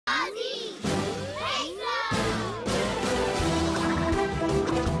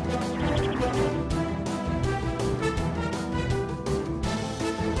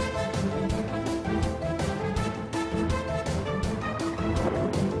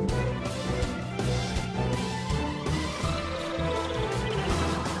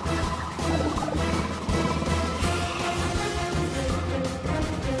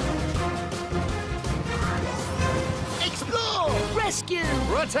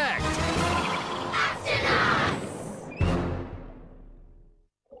protect!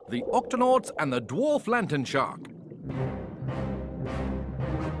 The Octonauts and the dwarf lanternshark.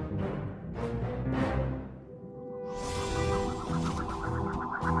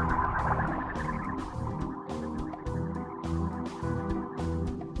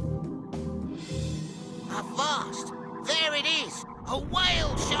 Avast! There it is! A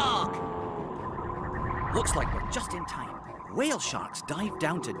whale shark! Looks like we're just in time. Whale sharks dive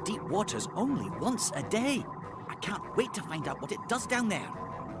down to deep waters only once a day. I can't wait to find out what it does down there.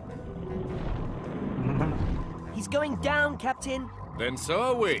 He's going down, Captain. Then so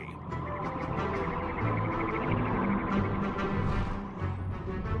are we.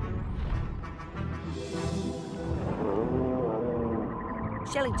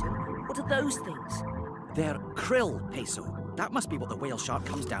 Shellington, what are those things? They're krill, Peso. That must be what the whale shark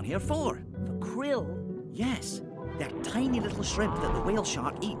comes down here for. For krill? Yes, they're tiny little shrimp that the whale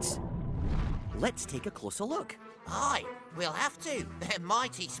shark eats. Let's take a closer look. Aye, we'll have to. They're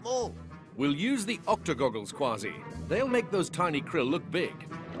mighty small. We'll use the octogoggles, Quasi. They'll make those tiny krill look big.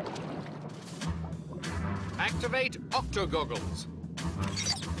 Activate octogoggles.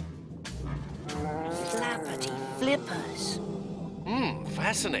 Flappity flippers.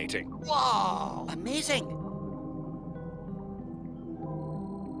 Fascinating. Whoa! Amazing!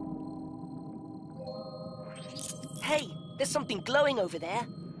 Hey, there's something glowing over there.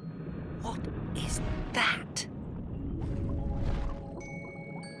 What is that?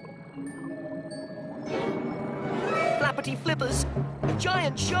 Flappity flippers! A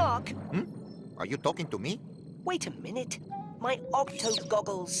giant shark! Are you talking to me? Wait a minute. My octo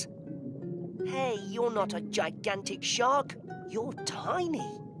goggles. Hey, you're not a gigantic shark. You're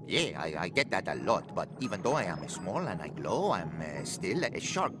tiny. Yeah, I get that a lot, but even though I am small and I glow, I'm still a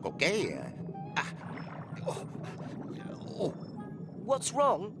shark, okay? What's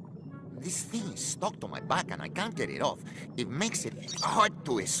wrong? This thing is stuck to my back and I can't get it off. It makes it hard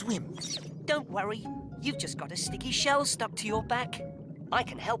to swim. Don't worry. You've just got a sticky shell stuck to your back. I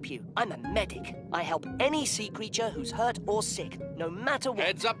can help you. I'm a medic. I help any sea creature who's hurt or sick, no matter what.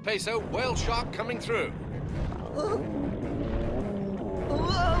 Heads up, Peso. Whale shark coming through.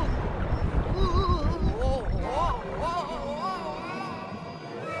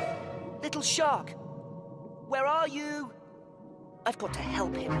 Little shark, where are you? I've got to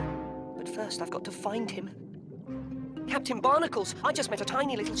help him, but first I've got to find him. Captain Barnacles, I just met a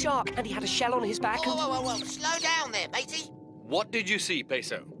tiny little shark, and he had a shell on his back. Whoa. Slow down there, matey. What did you see,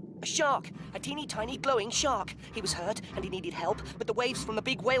 Peso? A shark, a teeny tiny glowing shark. He was hurt and he needed help, but the waves from the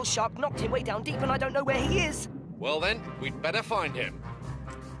big whale shark knocked him way down deep and I don't know where he is. Well then, we'd better find him.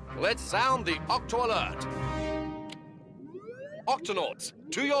 Let's sound the Octo Alert. Octonauts,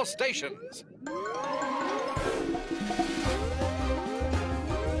 to your stations.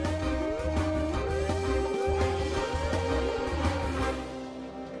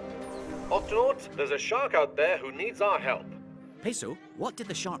 Octonauts, there's a shark out there who needs our help. Peso, what did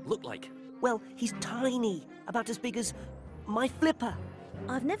the shark look like? Well, he's tiny, about as big as my flipper.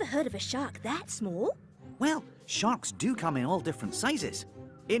 I've never heard of a shark that small. Well, sharks do come in all different sizes.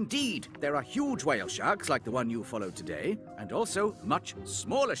 Indeed, there are huge whale sharks like the one you followed today, and also much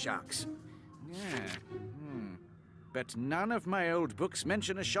smaller sharks. But none of my old books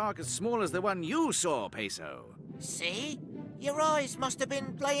mention a shark as small as the one you saw, Peso. See? Your eyes must have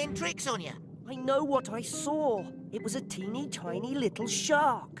been playing tricks on you. I know what I saw. It was a teeny tiny little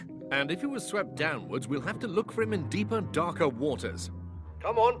shark. And if he was swept downwards, we'll have to look for him in deeper, darker waters.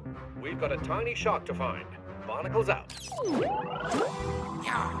 Come on, we've got a tiny shark to find. Barnacles out.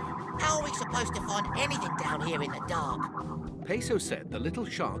 How are we supposed to find anything down here in the dark? Peso said the little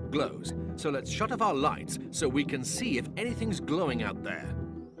shark glows, so let's shut off our lights so we can see if anything's glowing out there.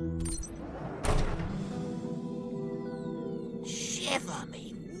 Shiver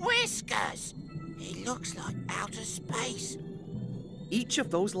me whiskers! It looks like outer space. Each of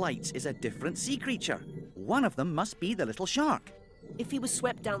those lights is a different sea creature. One of them must be the little shark. If he was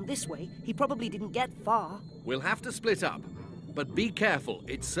swept down this way, he probably didn't get far. We'll have to split up. But be careful,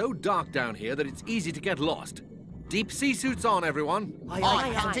 it's so dark down here that it's easy to get lost. Deep sea suits on, everyone.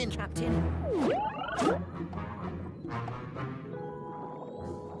 Aye, Captain.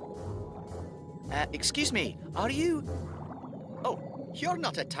 Excuse me, are you... Oh, you're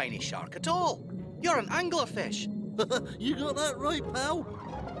not a tiny shark at all. You're an anglerfish. You got that right, pal.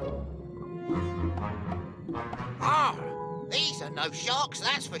 These are no sharks,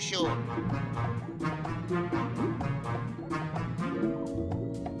 that's for sure.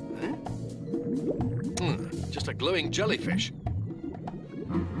 Just a glowing jellyfish.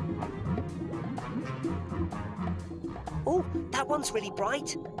 Oh, that one's really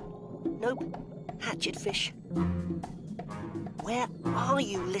bright. Nope, hatchet fish. Where are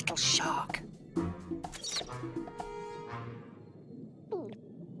you, little shark?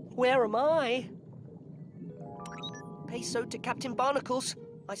 Where am I? Peso to Captain Barnacles.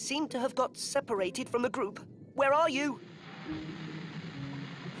 I seem to have got separated from the group. Where are you?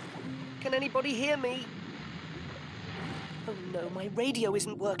 Can anybody hear me? Oh no, my radio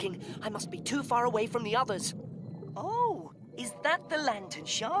isn't working. I must be too far away from the others. Oh, is that the lantern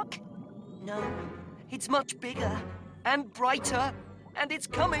shark? No, it's much bigger and brighter, and it's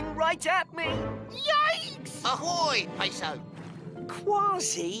coming right at me. Yikes! Ahoy, Peso!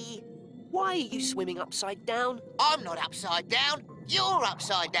 Quasi, why are you swimming upside down? I'm not upside down. You're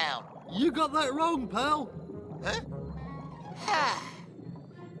upside down. You got that wrong, pal. Huh?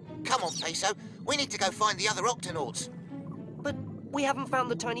 Come on, Peso. We need to go find the other Octonauts. But we haven't found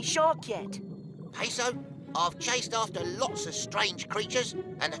the tiny shark yet. Peso, I've chased after lots of strange creatures,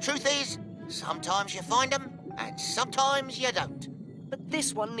 and the truth is, sometimes you find them, and sometimes you don't. But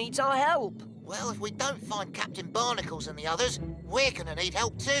this one needs our help. Well, if we don't find Captain Barnacles and the others, we're gonna need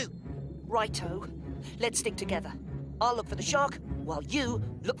help too. Righto. Let's stick together. I'll look for the shark, while you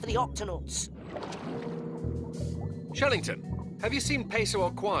look for the Octonauts. Shellington, have you seen Peso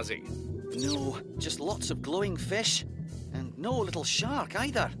or Quasi? No, just lots of glowing fish. And no little shark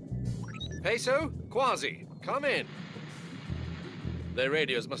either. Peso, Quasi, come in. Their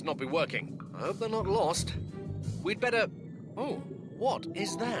radios must not be working. I hope they're not lost. We'd better... Oh, what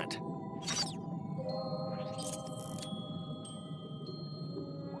is that?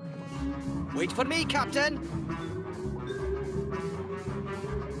 Wait for me, Captain!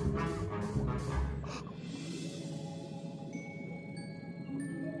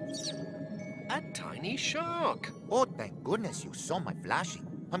 A tiny shark. Oh, thank goodness you saw my flashing.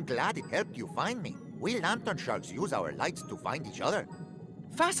 I'm glad it helped you find me. We lantern sharks use our lights to find each other.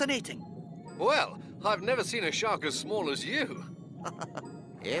 Fascinating. Well, I've never seen a shark as small as you.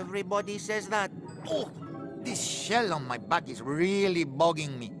 Everybody says that. Oh, this shell on my back is really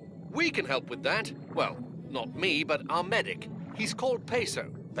bugging me. We can help with that. Well, not me, but our medic. He's called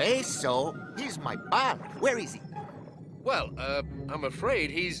Peso. Peso? He's my pal. Where is he? Well, I'm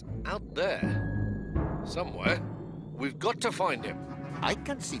afraid he's out there. Somewhere. We've got to find him. I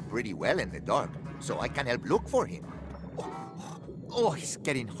can see pretty well in the dark, so I can help look for him. Oh, it's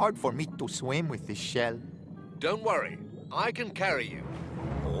getting hard for me to swim with this shell. Don't worry. I can carry you.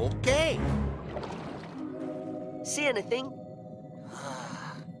 Okay. See anything?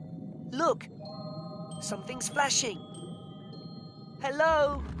 Look, something's flashing.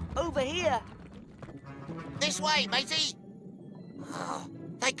 Hello, over here. This way, matey. Oh,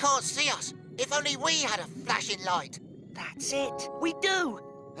 they can't see us. If only we had a flashing light. That's it. We do.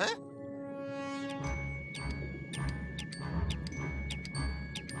 Huh?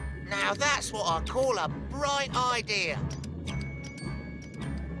 Now that's what I call a bright idea.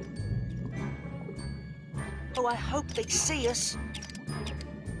 Oh, I hope they see us.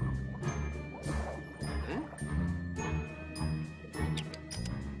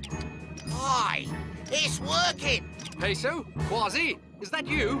 Hi, it's working. Peso? Quasi? Is that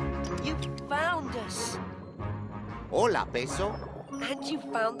you? You found us. Hola, Peso. And you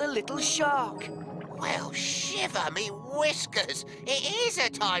found the little shark. Well, shiver me whiskers. It is a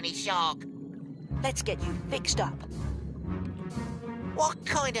tiny shark. Let's get you fixed up. What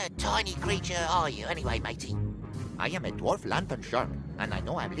kind of tiny creature are you anyway, matey? I am a dwarf lantern shark, and I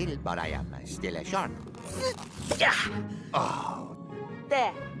know I'm little, but I am still a shark. Yeah. Oh,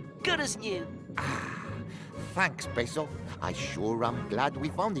 There, good as new. thanks, Peso. I sure am glad we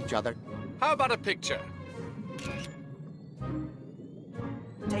found each other. How about a picture?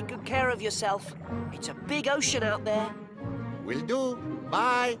 Take good care of yourself. It's a big ocean out there. Will do.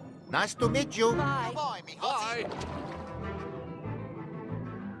 Bye. Nice to meet you. Bye. Bye, me Bye.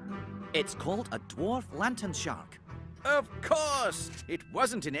 It's called a dwarf lantern shark. Of course! It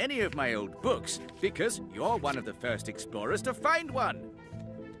wasn't in any of my old books, because you're one of the first explorers to find one.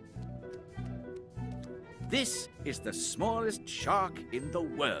 This is the smallest shark in the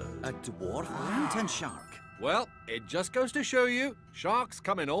world. A dwarf lantern shark. Well, it just goes to show you, sharks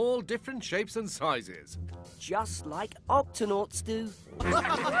come in all different shapes and sizes. Just like Octonauts do.